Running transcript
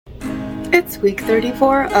It's week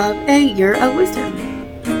 34 of A Year of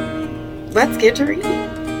Wisdom. Let's get to reading.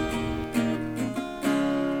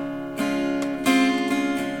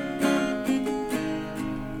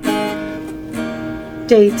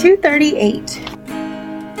 Day 238.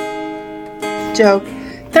 Job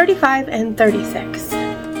 35 and 36.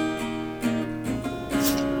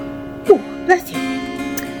 Ooh, bless you.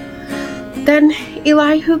 Then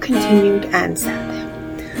Elihu continued and said,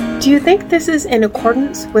 "Do you think this is in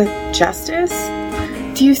accordance with justice?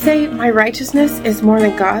 Do you say my righteousness is more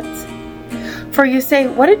than God's? For you say,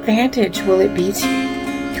 what advantage will it be to you?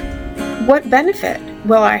 What benefit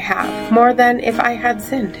will I have more than if I had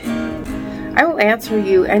sinned? I will answer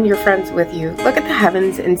you and your friends with you. Look at the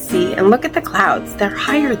heavens and see, and look at the clouds. They're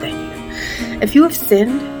higher than you. If you have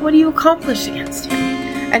sinned, what do you accomplish against him?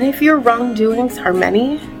 And if your wrongdoings are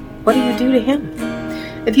many, what do you do to him?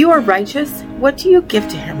 If you are righteous, what do you give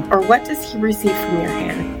to him, or what does he receive from your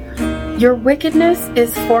hand? Your wickedness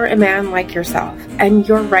is for a man like yourself, and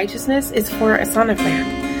your righteousness is for a son of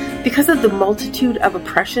man. Because of the multitude of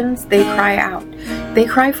oppressions, they cry out. They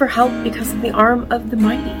cry for help because of the arm of the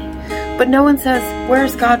mighty. But no one says, where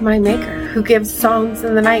is God my maker, who gives songs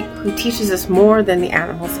in the night, who teaches us more than the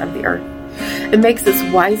animals of the earth, and makes us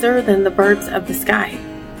wiser than the birds of the sky?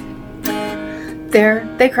 There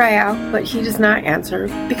they cry out, but he does not answer,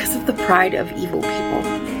 because of the pride of evil people.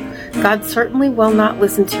 God certainly will not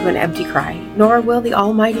listen to an empty cry, nor will the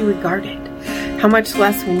Almighty regard it. How much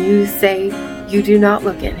less when you say you do not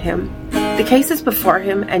look at him. The case is before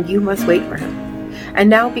him, and you must wait for him. And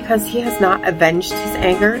now, because he has not avenged his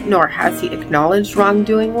anger, nor has he acknowledged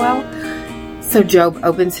wrongdoing well, so Job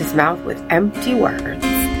opens his mouth with empty words.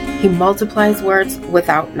 He multiplies words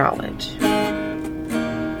without knowledge."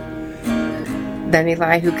 Then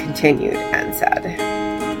Elihu continued and said,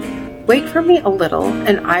 "Wait for me a little,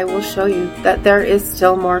 and I will show you that there is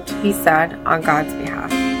still more to be said on God's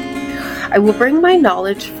behalf. I will bring my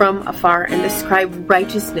knowledge from afar and ascribe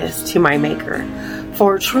righteousness to my Maker,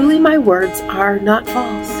 for truly my words are not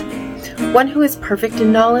false. One who is perfect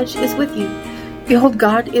in knowledge is with you. Behold,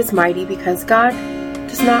 God is mighty, because God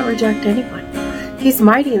does not reject anyone. He is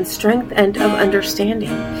mighty in strength and of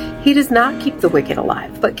understanding. He does not keep the wicked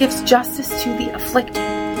alive, but gives justice to the afflicted.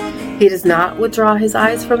 He does not withdraw his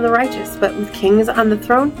eyes from the righteous, but with kings on the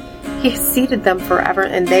throne, he has seated them forever,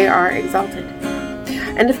 and they are exalted.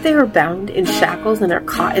 And if they are bound in shackles and are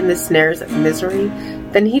caught in the snares of misery,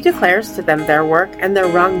 then he declares to them their work and their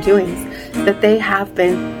wrongdoings, that they have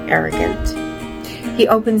been arrogant. He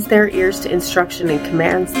opens their ears to instruction and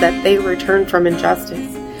commands that they return from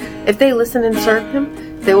injustice. If they listen and serve him,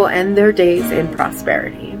 they will end their days in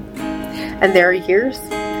prosperity, and their years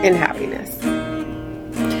in happiness.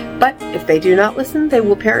 But if they do not listen, they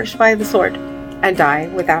will perish by the sword and die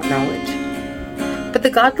without knowledge. But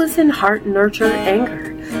the godless in heart nurture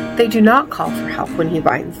anger. They do not call for help when he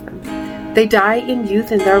binds them. They die in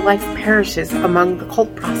youth, and their life perishes among the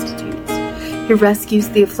cult prostitutes. He rescues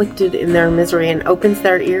the afflicted in their misery and opens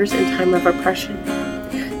their ears in time of oppression.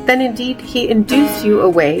 Then indeed he induced you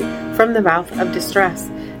away from the mouth of distress,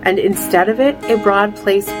 and instead of it a broad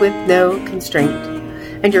place with no constraint.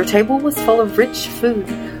 And your table was full of rich food,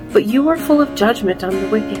 but you are full of judgment on the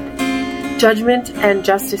wicked. Judgment and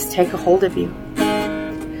justice take a hold of you.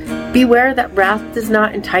 Beware that wrath does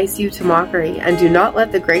not entice you to mockery, and do not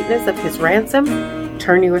let the greatness of his ransom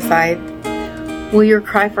turn you aside. Will your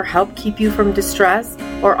cry for help keep you from distress,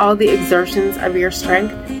 or all the exertions of your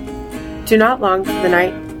strength? Do not long for the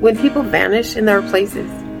night, when people vanish in their places.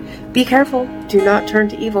 Be careful, do not turn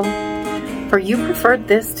to evil, for you preferred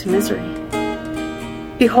this to misery.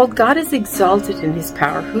 Behold, God is exalted in his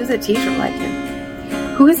power. Who is a teacher like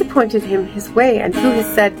him? Who has appointed him his way, and who has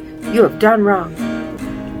said, you have done wrong?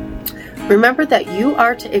 Remember that you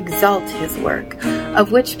are to exalt his work,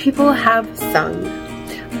 of which people have sung.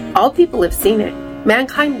 All people have seen it.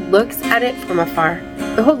 Mankind looks at it from afar.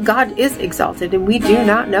 Behold, God is exalted, and we do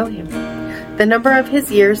not know him. The number of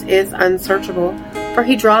his years is unsearchable, for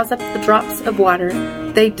he draws up the drops of water.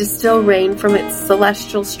 They distill rain from its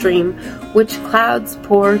celestial stream, which clouds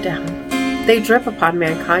pour down. They drip upon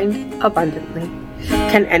mankind abundantly.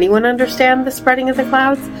 Can anyone understand the spreading of the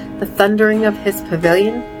clouds, the thundering of his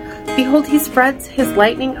pavilion? Behold, he spreads his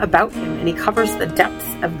lightning about him, and he covers the depths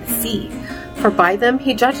of the sea, for by them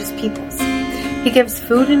he judges peoples. He gives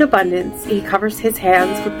food in abundance, he covers his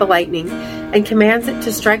hands with the lightning, and commands it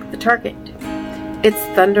to strike the target. Its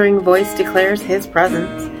thundering voice declares his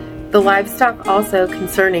presence, the livestock also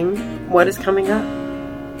concerning what is coming up.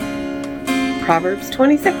 Proverbs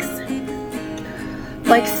 26.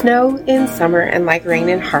 Like snow in summer and like rain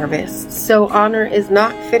in harvest, so honor is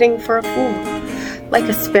not fitting for a fool. like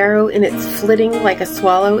a sparrow in its flitting, like a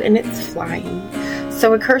swallow in its flying.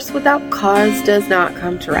 So a curse without cause does not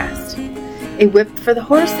come to rest. A whip for the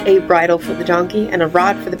horse, a bridle for the donkey, and a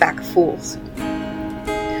rod for the back of fools.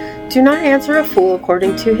 Do not answer a fool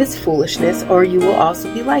according to his foolishness, or you will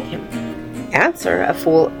also be like him. Answer a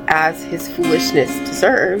fool as his foolishness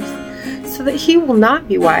deserves, so that he will not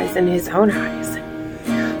be wise in his own eyes.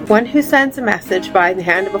 One who sends a message by the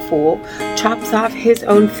hand of a fool chops off his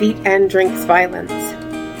own feet and drinks violence.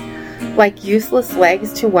 Like useless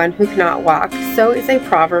legs to one who cannot walk, so is a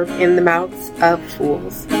proverb in the mouths of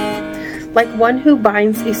fools. Like one who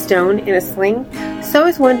binds a stone in a sling, so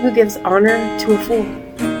is one who gives honor to a fool.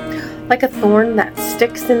 Like a thorn that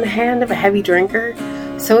sticks in the hand of a heavy drinker,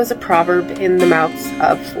 so is a proverb in the mouths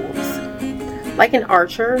of fools. Like an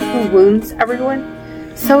archer who wounds everyone,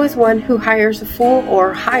 so is one who hires a fool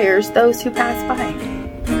or hires those who pass by.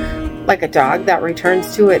 Like a dog that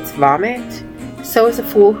returns to its vomit, so is a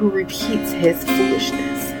fool who repeats his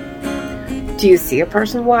foolishness. Do you see a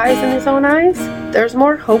person wise in his own eyes? There's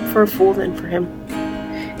more hope for a fool than for him.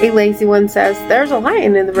 A lazy one says, "There's a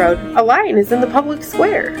lion in the road. A lion is in the public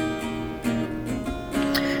square."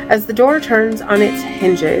 As the door turns on its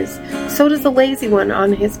hinges, so does the lazy one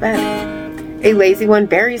on his bed. A lazy one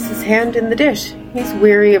buries his hand in the dish. He's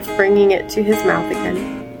weary of bringing it to his mouth again.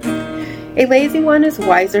 A lazy one is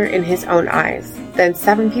wiser in his own eyes than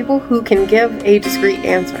 7 people who can give a discreet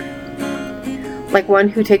answer. Like one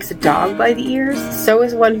who takes a dog by the ears, so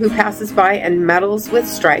is one who passes by and meddles with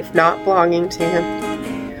strife not belonging to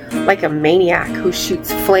him. Like a maniac who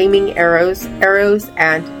shoots flaming arrows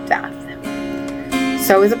and death,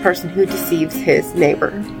 so is a person who deceives his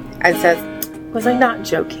neighbor and says, "Was I not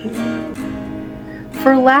joking?"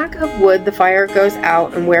 For lack of wood the fire goes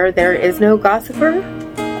out, and where there is no gossiper,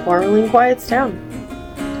 quarreling quiets down.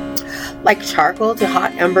 Like charcoal to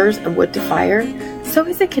hot embers and wood to fire, so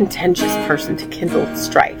is a contentious person to kindle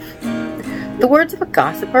strife. The words of a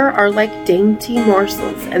gossiper are like dainty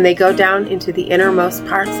morsels, and they go down into the innermost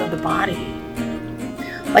parts of the body.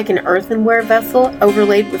 Like an earthenware vessel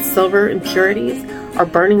overlaid with silver impurities are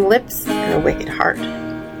burning lips and a wicked heart.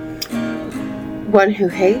 One who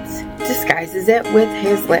hates disguises it with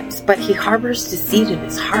his lips, but he harbors deceit in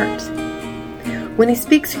his heart. When he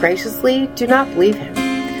speaks graciously, do not believe him,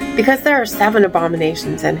 because there are 7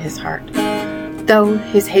 abominations in his heart. Though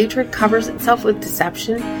his hatred covers itself with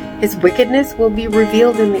deception, his wickedness will be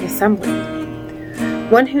revealed in the assembly.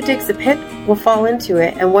 One who digs a pit will fall into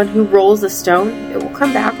it, and one who rolls a stone, it will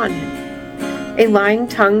come back on him. A lying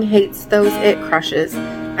tongue hates those it crushes,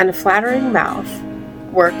 and a flattering mouth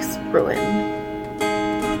works ruin.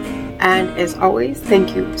 And as always,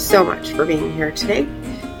 thank you so much for being here today.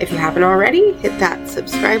 If you haven't already, hit that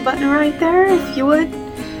subscribe button right there if you would.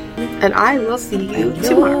 And I will see you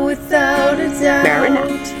tomorrow. Without a doubt,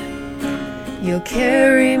 Marinette. You'll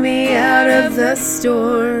carry me out of the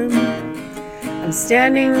storm. I'm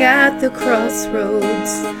standing at the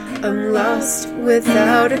crossroads. I'm lost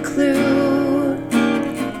without a clue.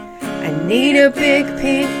 I need a big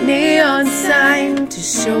pink neon sign to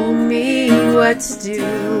show me what to do.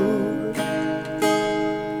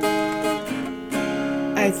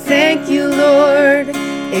 I thank you, Lord.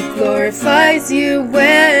 It glorifies you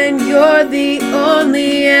when you're the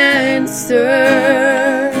only answer.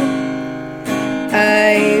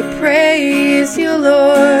 I praise you,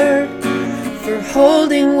 Lord, for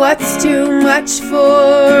holding what's too much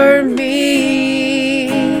for me.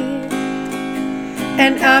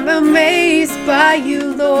 And I'm amazed by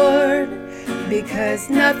you, Lord, because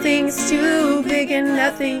nothing's too big and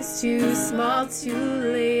nothing's too small to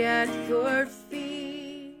lay at your feet.